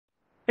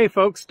Hey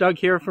folks, Doug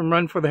here from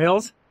Run for the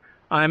Hills.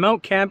 I'm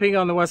out camping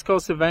on the west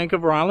coast of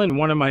Vancouver Island,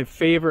 one of my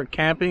favorite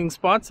camping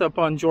spots up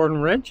on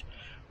Jordan Ridge,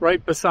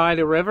 right beside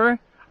a river.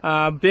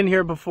 Been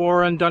here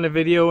before and done a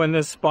video in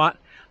this spot,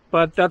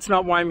 but that's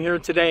not why I'm here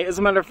today. As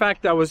a matter of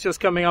fact, I was just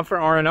coming up for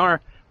R&R.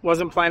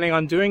 Wasn't planning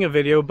on doing a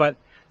video, but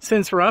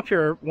since we're up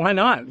here, why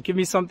not? Give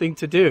me something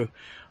to do.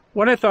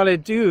 What I thought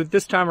I'd do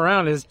this time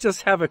around is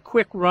just have a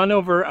quick run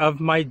over of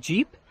my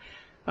Jeep,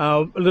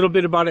 a little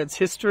bit about its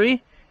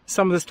history,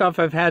 some of the stuff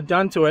I've had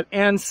done to it,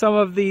 and some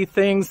of the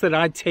things that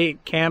I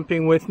take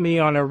camping with me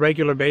on a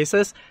regular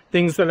basis,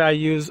 things that I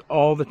use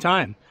all the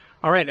time.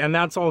 All right, and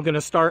that's all going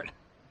to start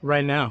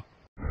right now.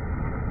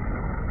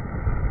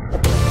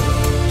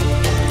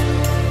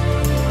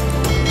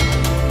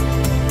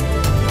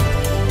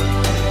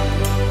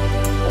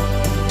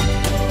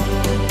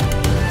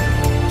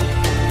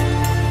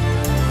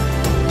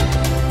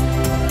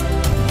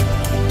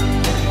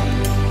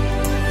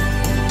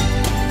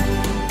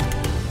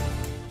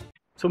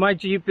 So my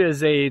Jeep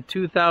is a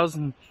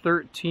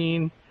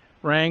 2013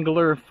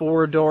 Wrangler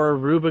 4-door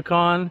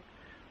Rubicon.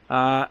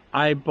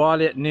 I bought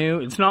it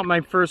new. It's not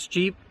my first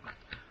Jeep.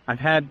 I've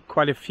had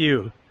quite a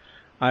few.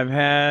 I've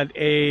had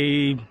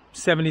a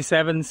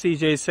 77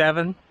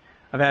 CJ7.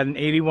 I've had an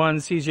 81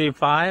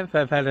 CJ5.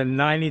 I've had a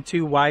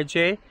 92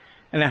 YJ.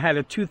 And I had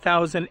a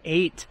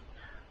 2008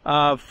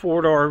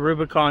 4-door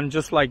Rubicon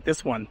just like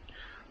this one.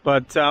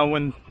 But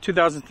when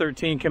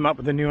 2013 came up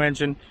with a new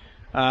engine,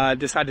 I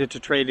decided to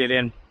trade it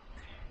in.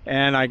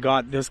 And I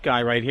got this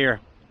guy right here.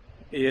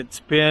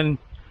 It's been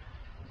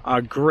a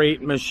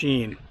great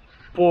machine.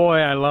 Boy,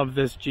 I love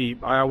this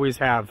Jeep. I always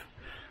have.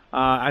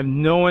 I have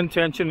no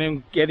intention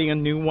in getting a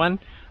new one.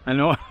 I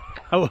know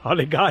a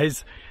lot of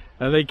guys,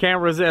 they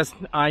can't resist.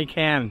 I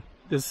can.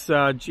 This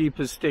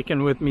Jeep is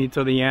sticking with me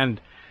to the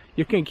end.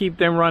 You can keep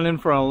them running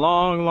for a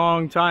long,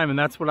 long time, and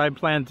that's what I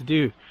plan to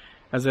do.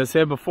 As I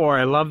said before,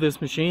 I love this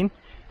machine,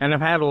 and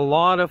I've had a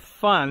lot of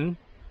fun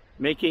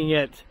making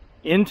it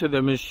into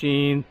the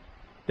machine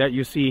that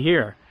you see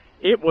here.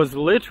 It was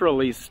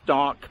literally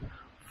stock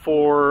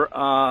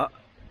for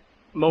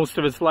most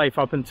of its life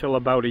up until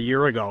about a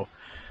year ago.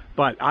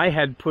 But I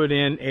had put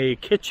in a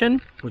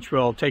kitchen, which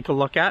we'll take a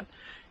look at,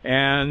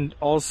 and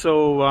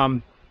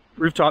also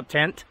rooftop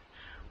tent,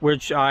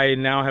 which I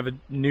now have a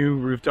new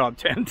rooftop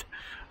tent.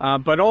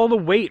 But all the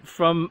weight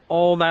from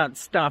all that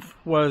stuff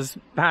was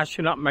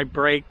bashing up my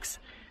brakes,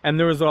 and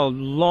there was a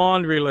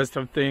laundry list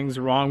of things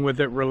wrong with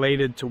it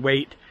related to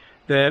weight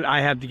that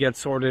I had to get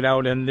sorted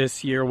out, and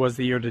this year was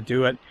the year to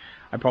do it.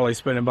 I probably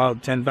spent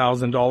about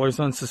 $10,000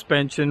 on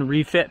suspension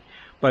refit,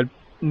 but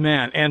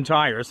man, and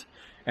tires,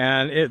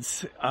 and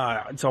it's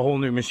a whole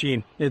new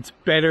machine. It's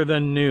better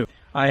than new.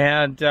 I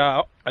had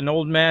an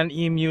Old Man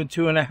Emu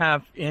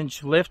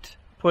 2.5-inch lift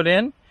put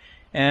in,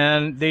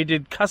 and they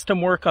did custom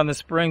work on the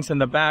springs in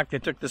the back. They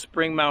took the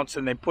spring mounts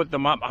and they put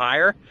them up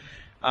higher.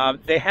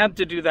 They had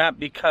to do that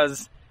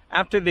because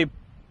after they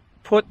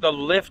put the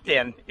lift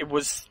in, it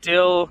was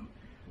still,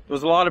 there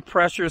was a lot of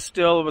pressure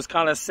still. It was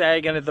kind of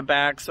sagging at the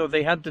back, so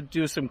they had to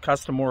do some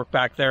custom work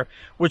back there,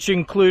 which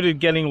included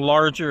getting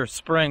larger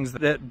springs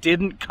that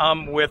didn't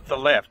come with the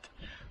lift.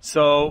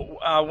 So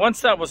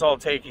once that was all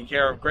taken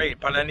care of, great,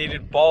 but I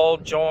needed ball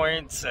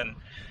joints and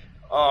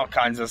all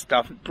kinds of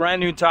stuff.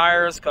 Brand new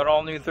tires, got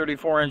all new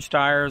 34-inch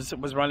tires.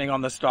 It was running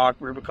on the stock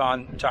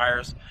Rubicon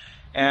tires.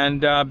 And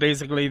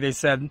basically they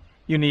said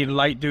you need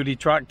light-duty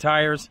truck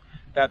tires,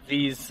 that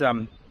these,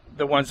 the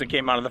ones that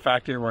came out of the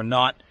factory were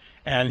not.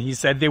 And he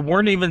said they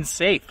weren't even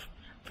safe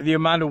for the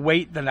amount of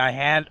weight that I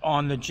had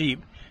on the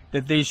Jeep,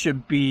 that they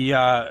should be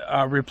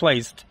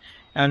replaced.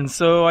 And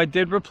so I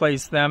did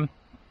replace them.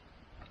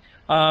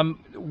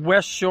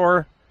 West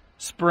Shore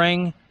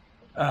Spring,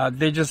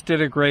 they just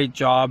did a great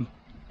job.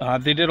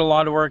 They did a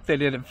lot of work. They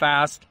did it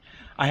fast.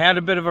 I had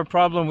a bit of a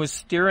problem with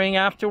steering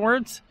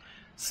afterwards,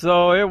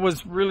 so it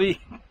was really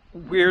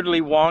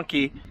weirdly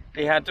wonky.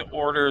 They had to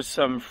order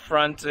some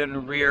front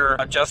and rear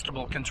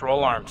adjustable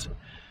control arms.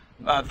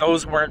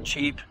 Those weren't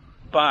cheap,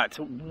 but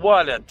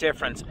what a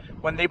difference.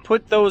 When they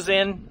put those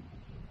in,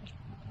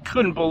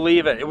 couldn't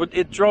believe it.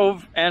 It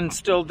drove and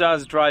still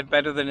does drive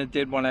better than it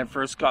did when I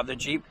first got the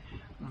Jeep.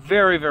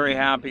 Very, very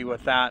happy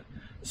with that.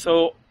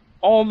 So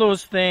all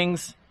those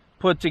things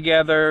put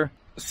together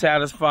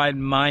satisfied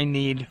my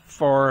need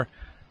for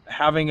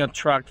having a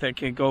truck that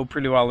can go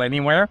pretty well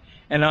anywhere.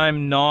 And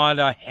I'm not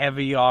a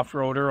heavy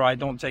off-roader. I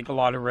don't take a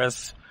lot of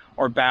risks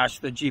or bash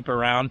the Jeep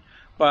around,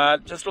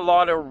 but just a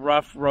lot of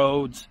rough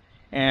roads.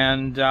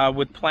 And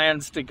with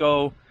plans to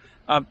go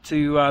up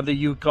to the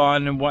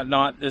Yukon and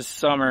whatnot this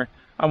summer,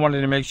 I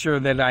wanted to make sure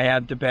that I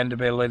had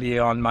dependability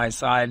on my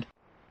side.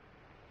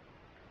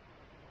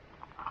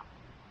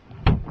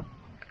 Well,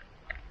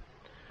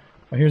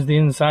 here's the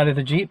inside of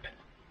the Jeep.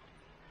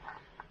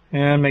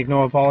 And make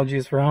no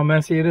apologies for how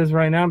messy it is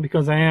right now,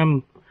 because I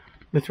am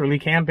literally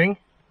camping.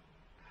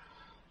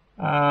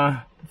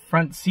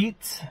 Front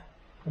seats.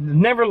 I've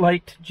never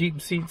liked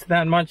Jeep seats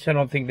that much. I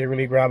don't think they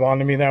really grab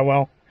onto me that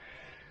well.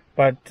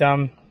 But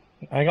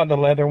I got the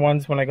leather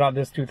ones when I got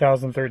this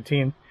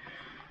 2013.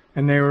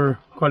 and they were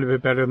quite a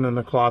bit better than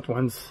the cloth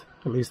ones,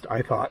 at least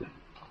I thought.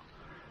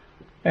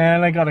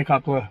 And I got a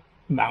couple of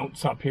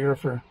mounts up here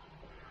for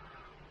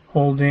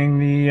holding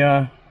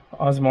the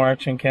Osmo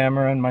action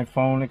camera and my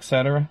phone,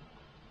 etc.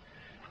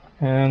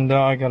 And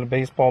I got a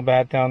baseball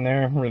bat down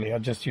there. Really, I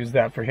just use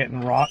that for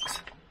hitting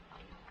rocks.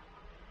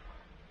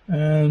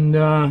 And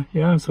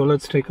yeah, so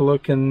let's take a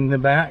look in the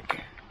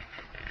back.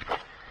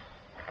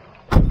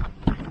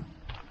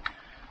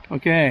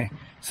 Okay,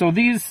 so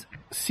these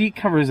seat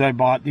covers I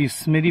bought, these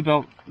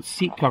Smittybilt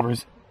seat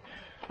covers,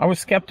 I was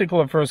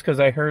skeptical at first because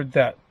I heard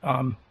that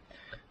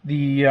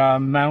the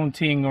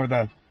mounting or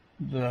the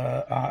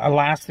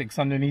elastics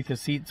underneath the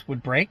seats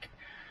would break.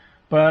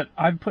 But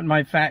I've put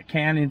my fat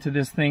can into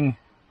this thing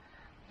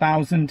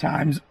 1,000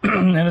 times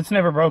and it's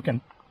never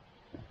broken.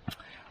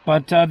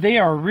 But they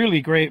are really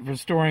great for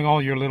storing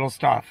all your little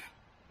stuff.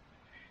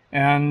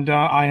 And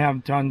I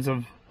have tons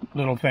of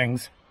little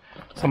things.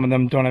 Some of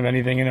them don't have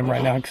anything in them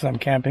right now because I'm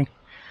camping.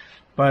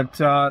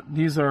 But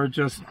these are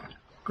just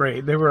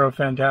great. They were a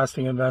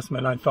fantastic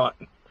investment, I thought.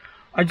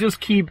 I just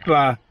keep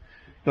the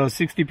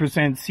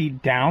 60%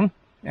 seat down,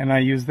 and I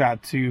use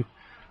that to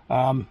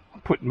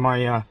put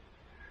my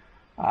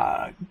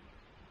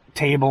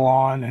table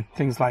on and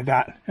things like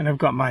that. And I've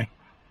got my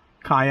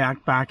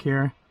kayak back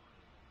here.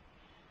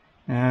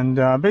 And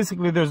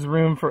basically there's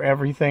room for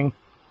everything.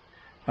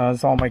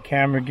 There's all my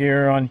camera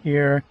gear on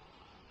here.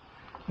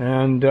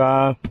 And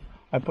I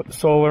put the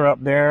solar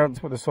up there.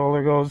 That's where the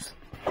solar goes.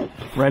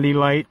 Ready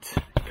light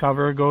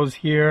cover goes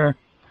here.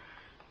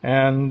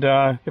 And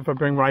if I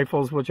bring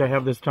rifles, which I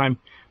have this time,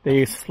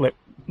 they slip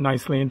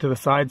nicely into the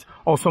sides.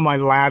 Also my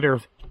ladder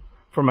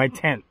for my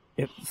tent,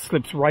 it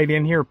slips right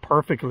in here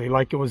perfectly,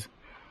 like it was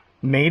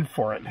made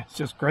for it. It's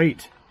just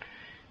great.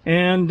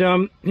 And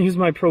here's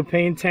my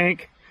propane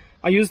tank.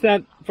 I use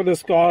that for the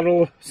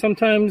scuttle.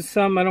 Sometimes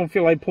I don't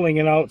feel like pulling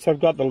it out, so I've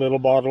got the little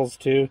bottles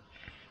too.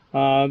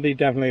 They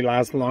definitely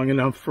last long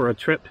enough for a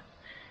trip.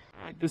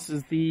 This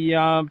is the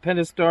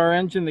Pentastar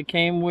engine that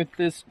came with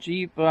this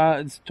Jeep.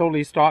 It's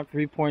totally stock,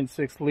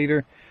 3.6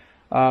 liter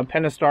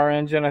Pentastar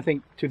engine, I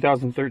think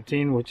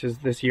 2013, which is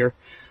this year,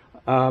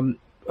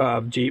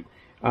 Jeep.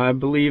 I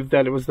believe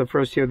that it was the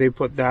first year they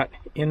put that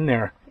in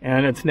there,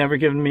 and it's never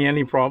given me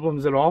any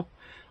problems at all.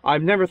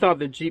 I've never thought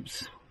that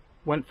Jeeps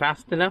went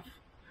fast enough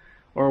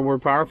or were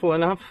powerful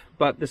enough,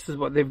 but this is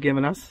what they've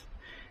given us.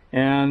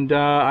 And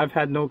I've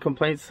had no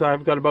complaints.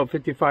 I've got about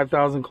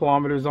 55,000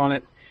 kilometers on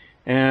it,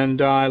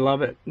 and I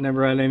love it.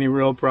 Never had any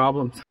real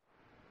problems.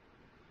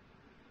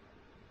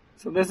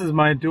 So this is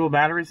my dual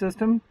battery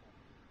system.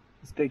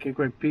 Let's take a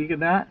quick peek at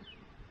that.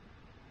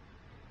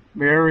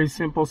 Very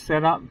simple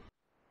setup.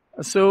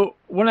 So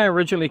when I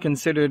originally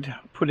considered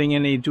putting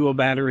in a dual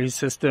battery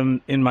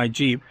system in my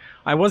Jeep,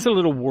 I was a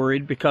little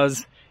worried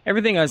because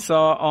everything I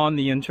saw on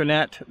the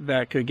internet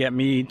that could get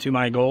me to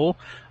my goal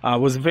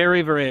was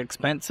very, very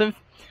expensive.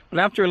 But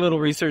after a little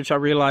research, I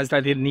realized I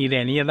didn't need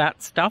any of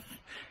that stuff.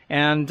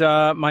 And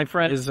my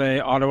friend is an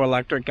auto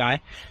electric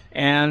guy,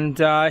 and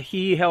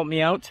he helped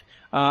me out.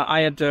 I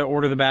had to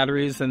order the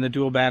batteries and the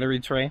dual battery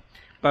tray.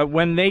 But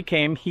when they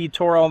came, he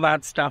tore all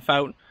that stuff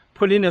out,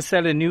 put in a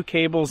set of new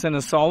cables and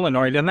a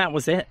solenoid, and that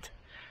was it.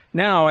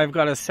 Now I've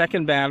got a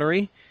second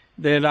battery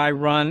that I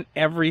run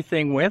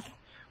everything with,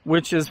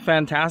 which is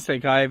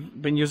fantastic.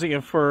 I've been using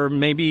it for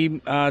maybe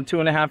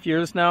 2.5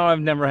 years now. I've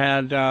never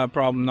had a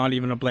problem, not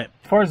even a blip.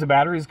 As far as the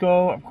batteries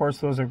go, of course,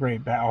 those are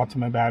great.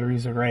 Ultimate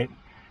batteries are great.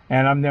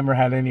 And I've never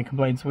had any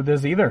complaints with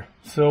this either.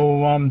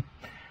 So,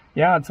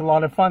 yeah, it's a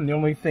lot of fun. The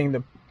only thing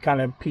that kind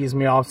of pees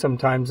me off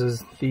sometimes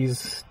is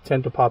these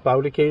tend to pop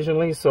out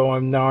occasionally. So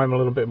now I'm a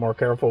little bit more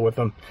careful with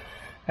them.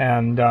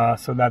 And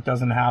so that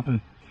doesn't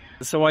happen.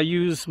 So I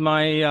use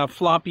my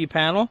floppy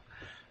panel,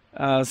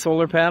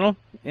 solar panel,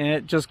 and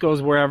it just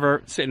goes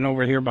wherever, sitting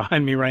over here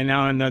behind me right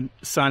now in the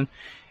sun.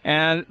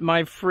 And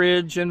my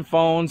fridge and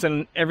phones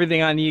and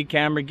everything I need,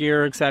 camera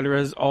gear,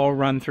 etc., is all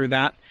run through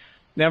that.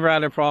 Never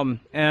had a problem.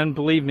 And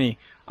believe me,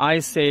 I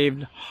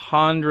saved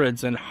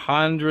hundreds and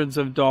hundreds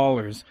of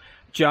dollars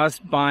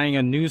just buying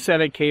a new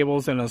set of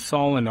cables and a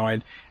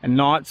solenoid and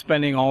not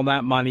spending all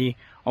that money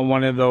on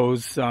one of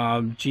those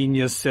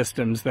genius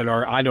systems that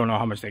are, I don't know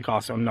how much they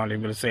cost, so I'm not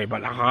even going to say,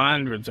 but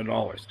hundreds of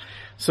dollars.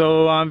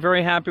 So I'm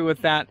very happy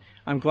with that.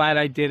 I'm glad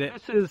I did it.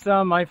 This is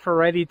my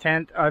Ferretti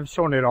tent. I've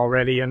shown it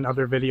already in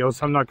other videos,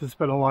 so I'm not going to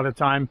spend a lot of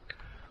time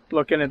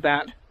looking at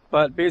that.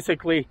 But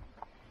basically,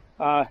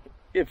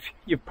 if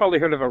you've probably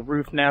heard of a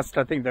roof nest,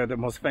 I think they're the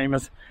most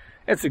famous.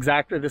 It's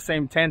exactly the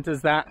same tent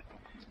as that.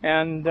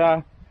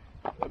 And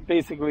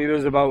basically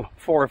there's about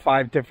 4 or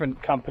 5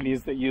 different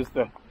companies that use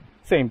the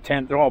same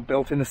tent. They're all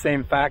built in the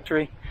same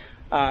factory.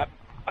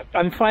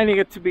 I'm finding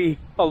it to be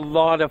a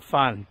lot of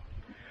fun.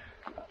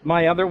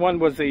 My other one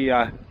was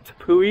a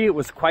Tepui. It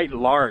was quite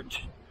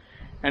large,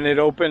 and it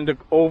opened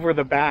over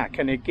the back,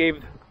 and it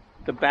gave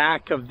the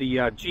back of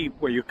the Jeep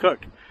where you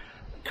cook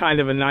kind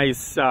of a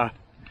nice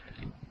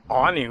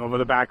awning over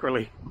the back,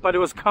 really. But it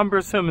was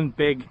cumbersome and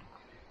big,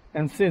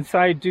 and since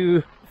I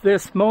do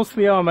this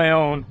mostly on my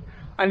own,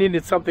 I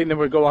needed something that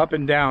would go up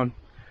and down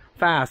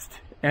fast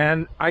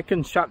and I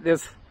can shut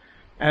this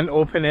and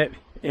open it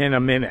in a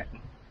minute,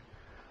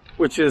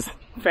 which is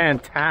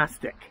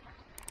fantastic.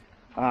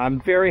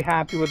 I'm very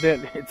happy with it.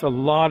 It's a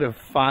lot of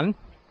fun.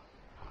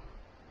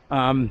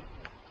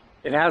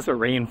 It has a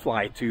rain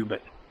fly too,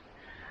 but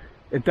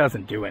it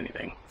doesn't do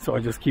anything, so I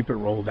just keep it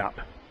rolled up.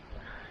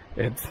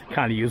 It's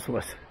kind of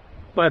useless,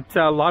 but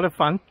a lot of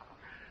fun.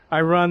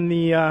 I run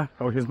the,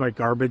 oh, here's my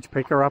garbage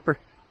picker-upper.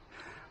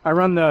 I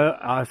run the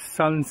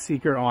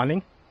Sunseeker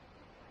awning,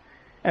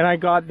 and I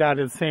got that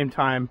at the same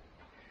time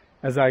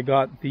as I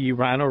got the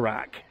Rhino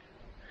rack.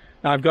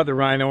 Now I've got the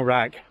Rhino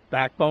rack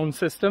backbone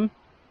system,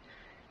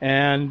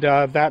 and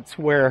that's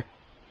where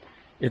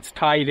it's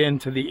tied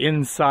into the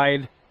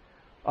inside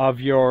of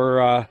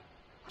your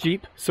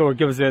Jeep, so it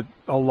gives it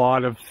a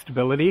lot of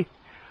stability.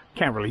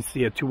 Can't really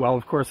see it too well,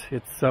 of course.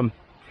 It's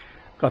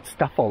got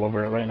stuff all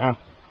over it right now.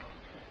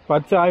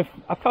 But I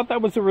thought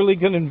that was a really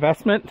good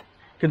investment,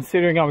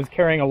 considering I was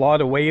carrying a lot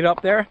of weight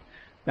up there.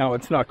 Now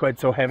it's not quite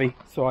so heavy,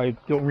 so I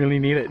don't really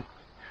need it.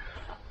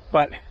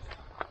 But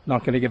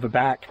not going to give it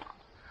back.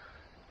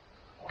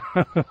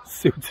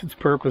 Suits its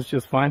purpose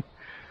just fine.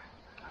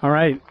 All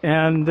right,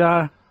 and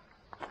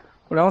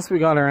what else we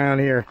got around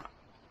here?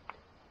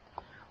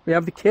 We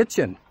have the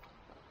kitchen.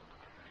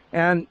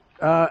 And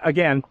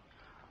again,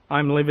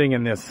 I'm living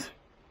in this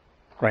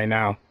right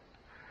now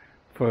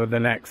for the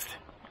next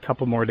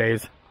couple more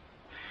days.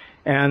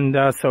 And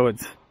so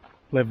it's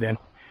lived in.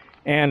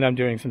 And I'm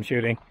doing some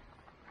shooting.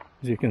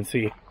 As you can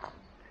see,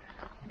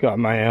 got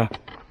my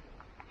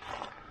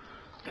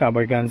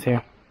cowboy guns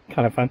here.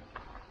 Kind of fun.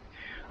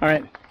 All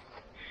right.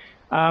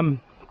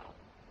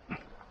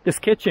 This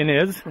kitchen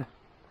is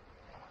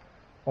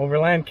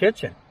Overland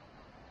Kitchen.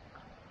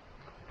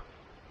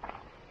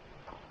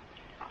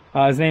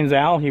 His name's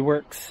Al. He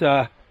works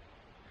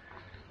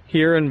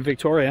here in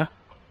Victoria.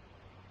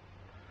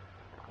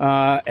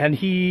 And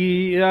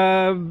he,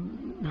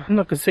 I'm not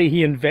going to say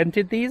he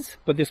invented these,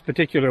 but this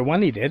particular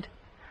one he did.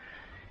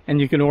 And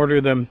you can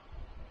order them,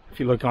 if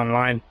you look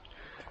online,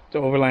 to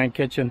Overland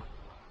Kitchen.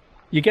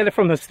 You get it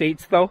from the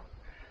States, though.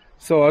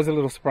 So I was a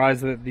little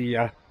surprised that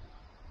the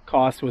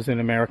cost was in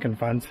American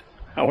funds.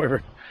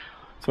 However,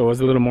 so it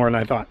was a little more than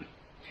I thought.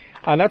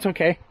 That's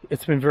okay.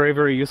 It's been very,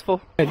 very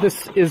useful.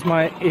 This is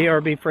my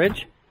ARB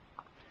fridge.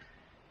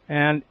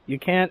 And you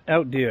can't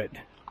outdo it.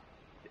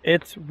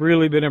 It's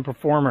really been a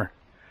performer.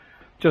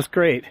 Just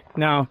great.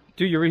 Now,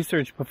 do your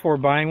research before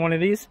buying one of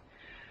these,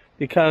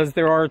 because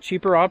there are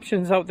cheaper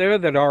options out there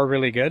that are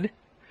really good.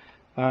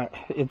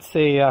 It's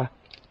an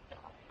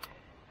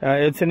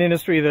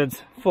industry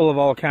that's full of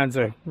all kinds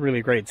of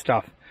really great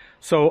stuff.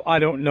 So I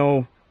don't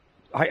know,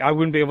 I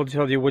wouldn't be able to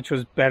tell you which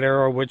was better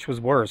or which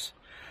was worse.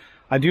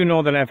 I do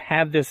know that I've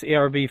had this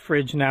ARB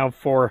fridge now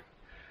for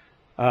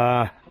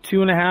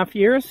 2.5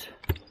 years,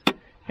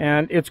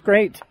 and it's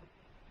great.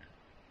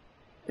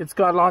 It's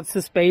got lots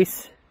of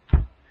space.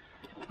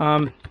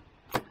 Yeah,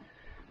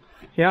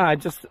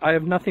 I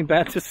have nothing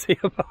bad to say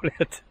about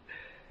it.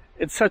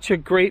 It's such a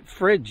great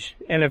fridge,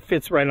 and it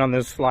fits right on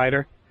this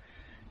slider.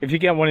 If you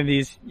get one of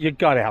these, you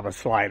gotta have a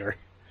slider.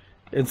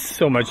 It's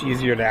so much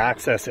easier to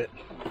access it.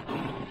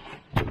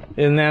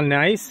 Isn't that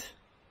nice?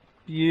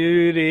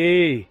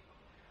 Beauty.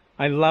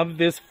 I love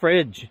this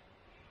fridge.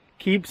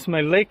 Keeps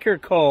my liquor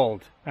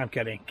cold. I'm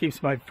kidding.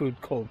 Keeps my food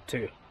cold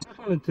too.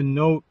 I wanted to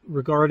note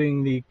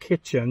regarding the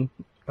kitchen.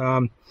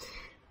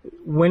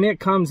 When it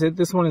comes,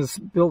 this one is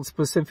built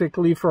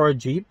specifically for our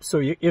Jeep.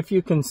 So if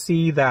you can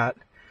see that,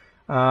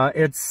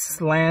 it's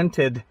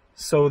slanted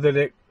so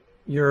that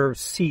your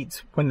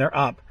seats, when they're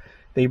up,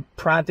 they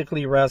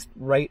practically rest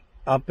right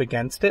up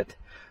against it.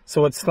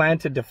 So it's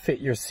slanted to fit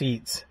your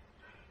seats.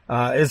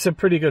 It's a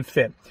pretty good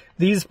fit.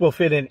 These will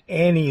fit in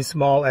any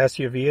small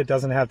SUV. It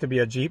doesn't have to be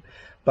a Jeep,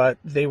 but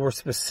they were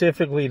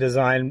specifically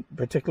designed,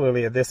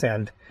 particularly at this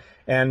end,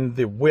 and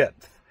the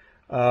width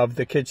of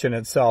the kitchen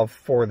itself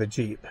for the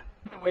Jeep.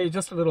 Anyway,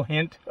 just a little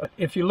hint.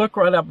 If you look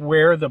right up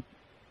where the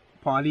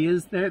potty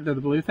is there, the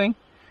blue thing,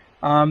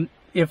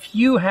 if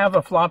you have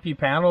a floppy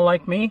panel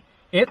like me,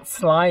 it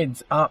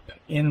slides up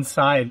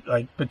inside,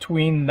 like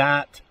between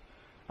that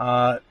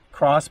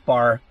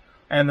crossbar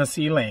and the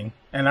ceiling.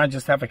 And I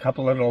just have a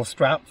couple of little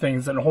strap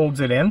things that holds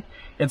it in.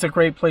 It's a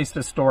great place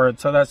to store it,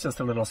 so that's just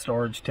a little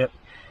storage tip.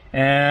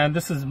 And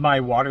this is my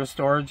water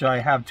storage. I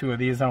have 2 of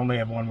these. I only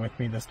have one with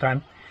me this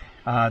time.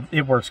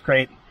 It works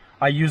great.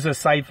 I use a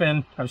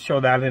siphon. I'll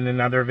show that in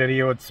another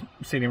video. It's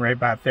sitting right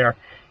back there.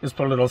 Just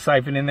put a little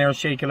siphon in there,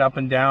 shake it up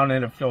and down,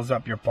 and it fills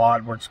up your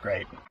pot. Works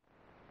great.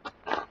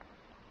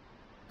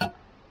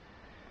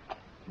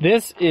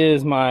 This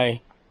is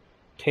my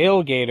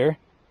tailgater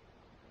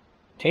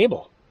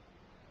table.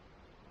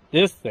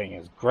 This thing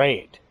is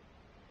great.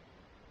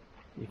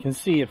 You can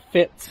see it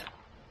fits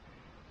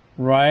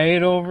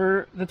right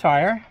over the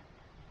tire.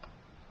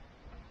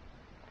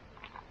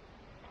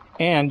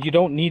 And you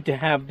don't need to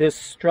have this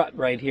strut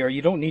right here.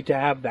 You don't need to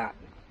have that.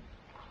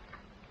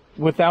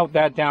 Without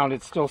that down,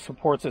 it still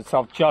supports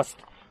itself just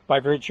by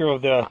virtue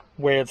of the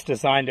way it's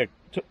designed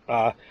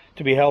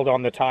to be held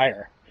on the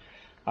tire.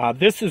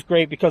 This is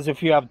great because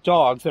if you have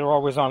dogs that are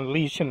always on a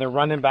leash and they're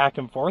running back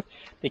and forth,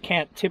 they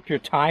can't tip your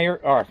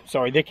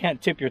they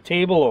can't tip your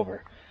table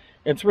over.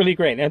 It's really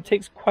great, and it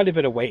takes quite a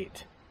bit of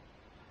weight.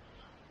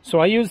 So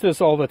I use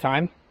this all the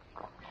time.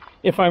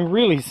 If I'm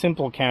really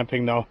simple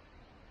camping though,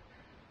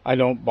 I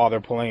don't bother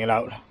pulling it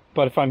out.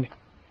 But if I'm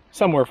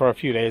somewhere for a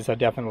few days, I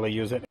definitely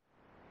use it.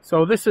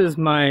 So this is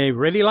my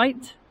ready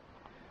light.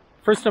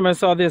 First time I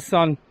saw this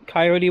on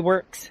Coyote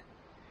Works,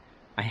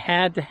 I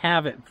had to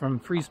have it from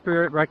Free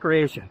Spirit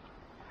Recreation.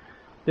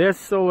 This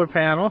solar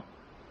panel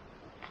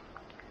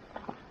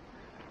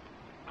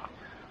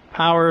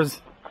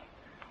powers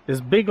this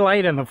big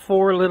light and the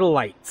 4 little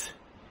lights.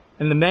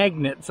 And the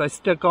magnets I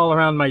stick all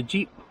around my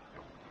Jeep.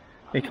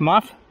 They come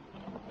off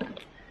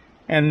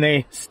and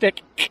they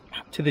stick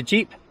to the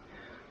Jeep.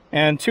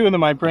 And 2 of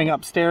them I bring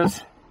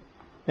upstairs.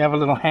 They have a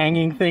little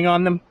hanging thing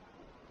on them.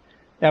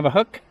 They have a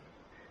hook.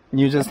 And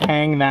you just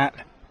hang that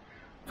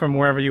from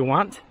wherever you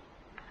want.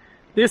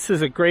 This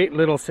is a great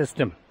little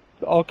system.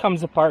 It all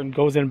comes apart and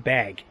goes in a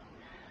bag.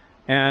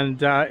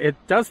 And it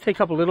does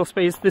take up a little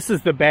space. This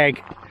is the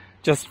bag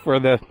just for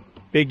the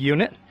big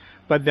unit.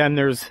 But then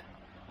there's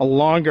a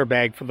longer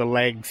bag for the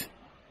legs,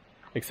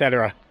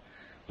 etc.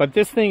 But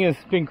this thing has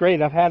been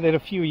great. I've had it a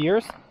few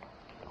years.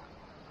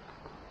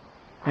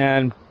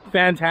 And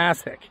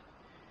fantastic.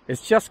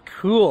 It's just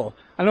cool.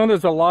 I know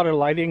there's a lot of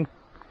lighting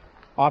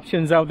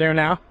options out there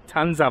now.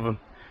 Tons of them.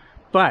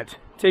 But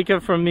take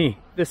it from me,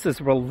 this is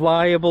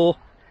reliable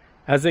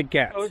as it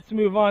gets. Let's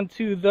move on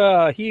to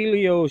the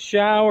Helio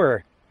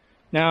shower.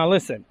 Now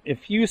listen,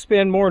 if you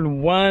spend more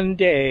than 1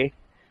 day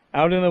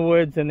out in the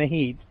woods in the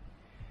heat,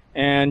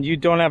 and you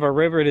don't have a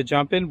river to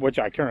jump in, which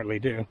I currently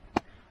do,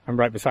 I'm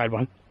right beside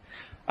one,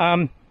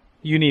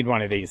 you need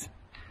one of these.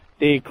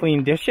 They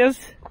clean dishes,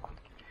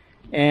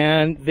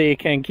 and they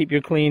can keep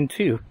you clean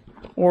too,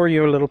 or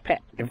your little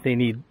pet if they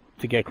need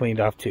to get cleaned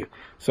off too.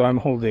 So I'm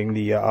holding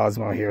the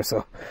Osmo here,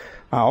 so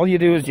all you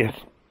do is you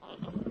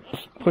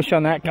push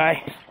on that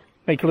guy,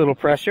 make a little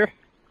pressure,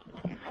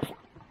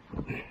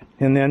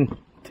 and then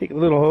take a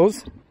little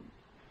hose,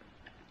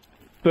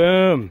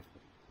 boom,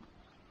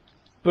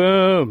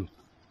 boom,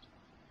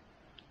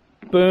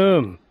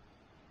 boom.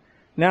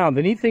 Now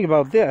the neat thing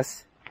about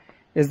this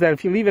is that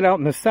if you leave it out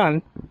in the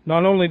sun,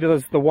 not only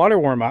does the water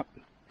warm up,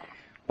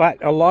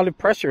 but a lot of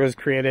pressure is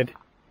created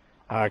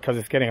because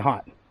it's getting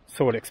hot,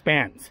 so it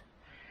expands.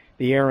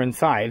 The air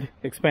inside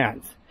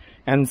expands,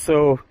 and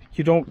so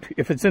you don't,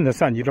 if it's in the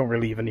sun, you don't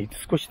really even need to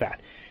squish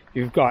that.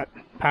 You've got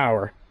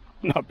power,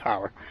 not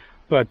power,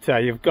 but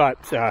you've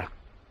got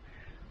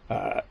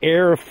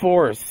air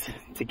force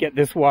to get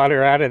this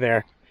water out of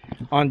there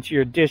onto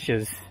your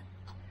dishes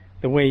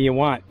the way you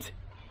want.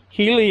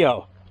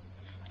 Helio.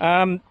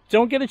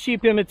 Don't get a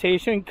cheap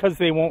imitation because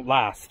they won't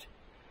last.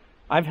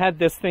 I've had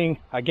this thing,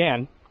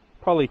 again,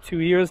 probably 2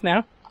 years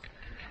now.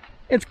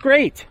 It's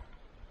great.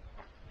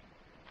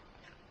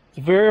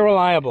 It's very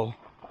reliable.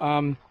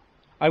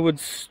 I would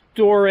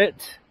store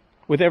it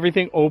with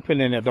everything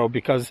open in it though,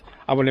 because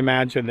I would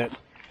imagine that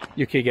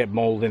you could get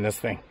mold in this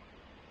thing.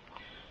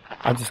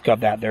 I just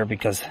got that there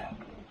because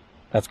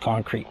that's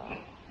concrete.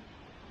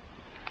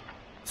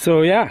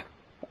 So yeah,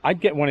 I'd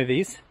get one of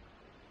these.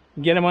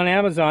 Get them on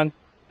Amazon.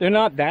 They're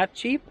not that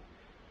cheap,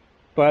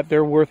 but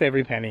they're worth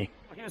every penny.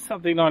 Here's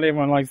something not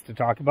everyone likes to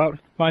talk about.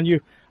 Mind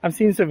you, I've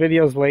seen some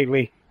videos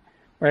lately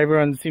where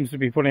everyone seems to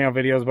be putting out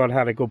videos about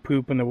how to go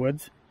poop in the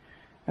woods.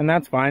 And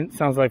that's fine.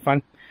 Sounds like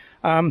fun.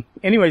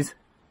 Anyways,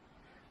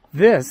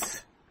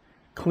 this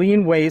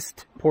clean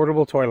waste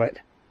portable toilet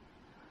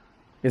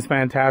is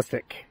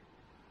fantastic.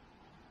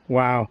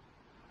 Wow.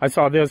 I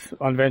saw this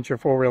on Venture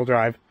 4-wheel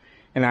drive,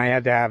 and I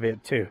had to have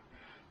it too.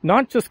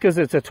 Not just because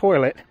it's a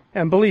toilet,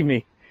 and believe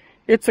me,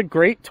 it's a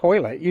great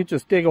toilet. You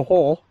just dig a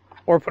hole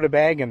or put a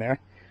bag in there,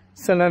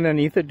 sit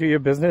underneath it, do your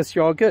business,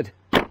 you're all good.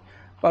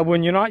 But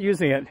when you're not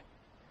using it,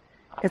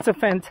 it's a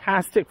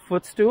fantastic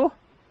footstool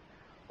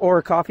or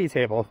a coffee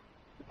table.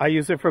 I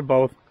use it for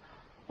both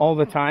all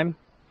the time.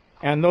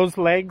 And those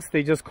legs,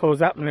 they just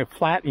close up and they're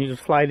flat, and you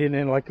just slide it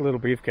in like a little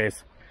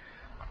briefcase.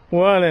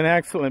 What an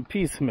excellent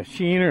piece of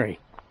machinery.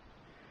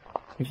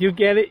 If you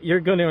get it, you're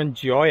going to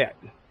enjoy it.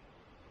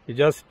 You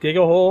just dig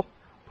a hole,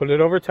 put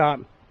it over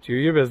top, do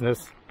your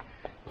business.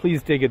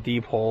 Please dig a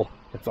deep hole.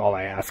 That's all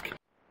I ask.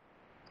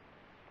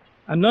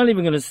 I'm not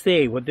even going to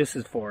say what this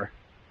is for,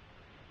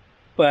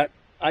 but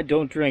I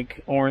don't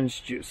drink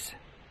orange juice.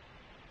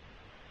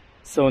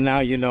 So now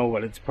you know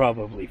what it's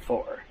probably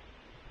for.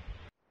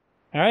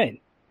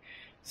 Alright.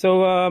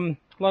 So, a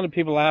lot of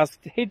people asked,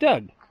 hey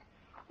Doug,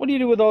 what do you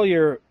do with all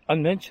your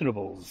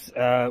unmentionables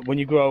when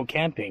you go out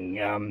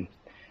camping?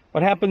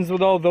 What happens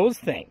with all those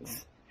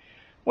things?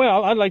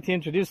 Well, I'd like to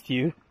introduce to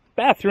you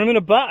bathroom in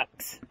a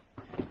box.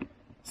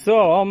 So,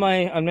 all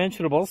my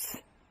unmentionables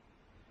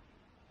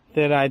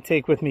that I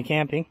take with me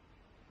camping,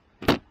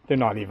 they're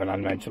not even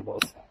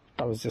unmentionables.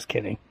 I was just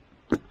kidding.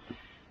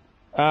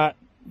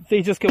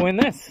 They just go in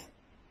this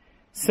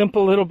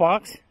simple little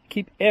box.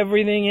 Keep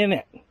everything in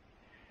it.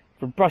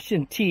 For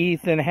brushing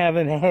teeth and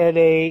having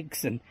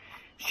headaches and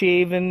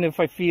shaving if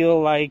I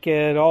feel like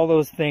it, all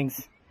those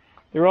things.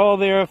 They're all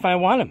there if I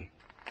want them.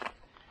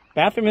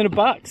 Bathroom in a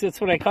box,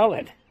 that's what I call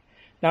it.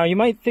 Now, you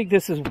might think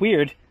this is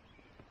weird,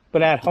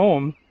 but at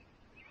home,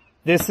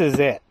 this is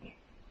it.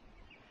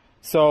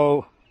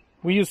 So,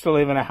 we used to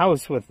live in a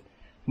house with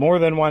more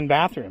than one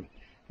bathroom.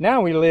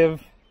 Now we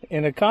live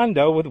in a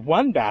condo with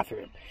one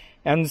bathroom.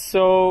 And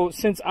so,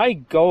 since I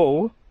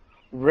go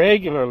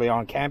regularly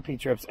on camping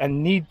trips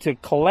and need to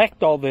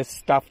collect all this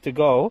stuff to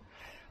go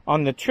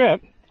on the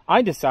trip,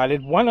 I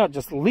decided, why not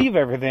just leave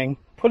everything,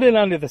 put it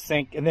under the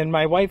sink, and then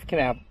my wife can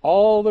have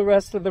all the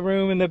rest of the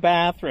room in the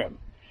bathroom.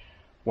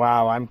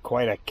 Wow, I'm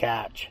quite a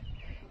catch.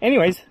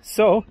 Anyways,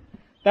 so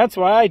that's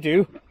what I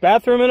do.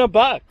 Bathroom in a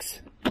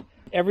box.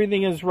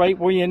 Everything is right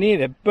where you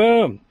need it.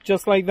 Boom.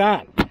 Just like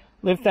that.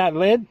 Lift that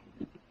lid.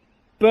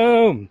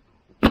 Boom.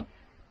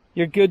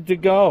 You're good to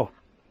go.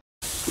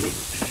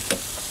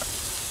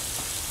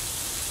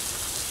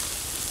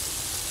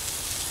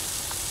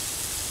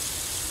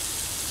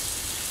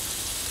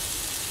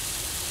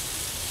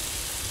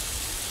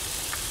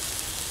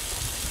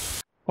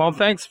 Well,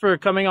 thanks for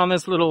coming on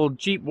this little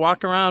Jeep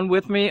walk around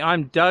with me.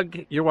 I'm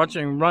Doug. You're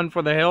watching Run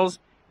for the Hills.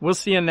 We'll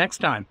see you next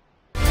time.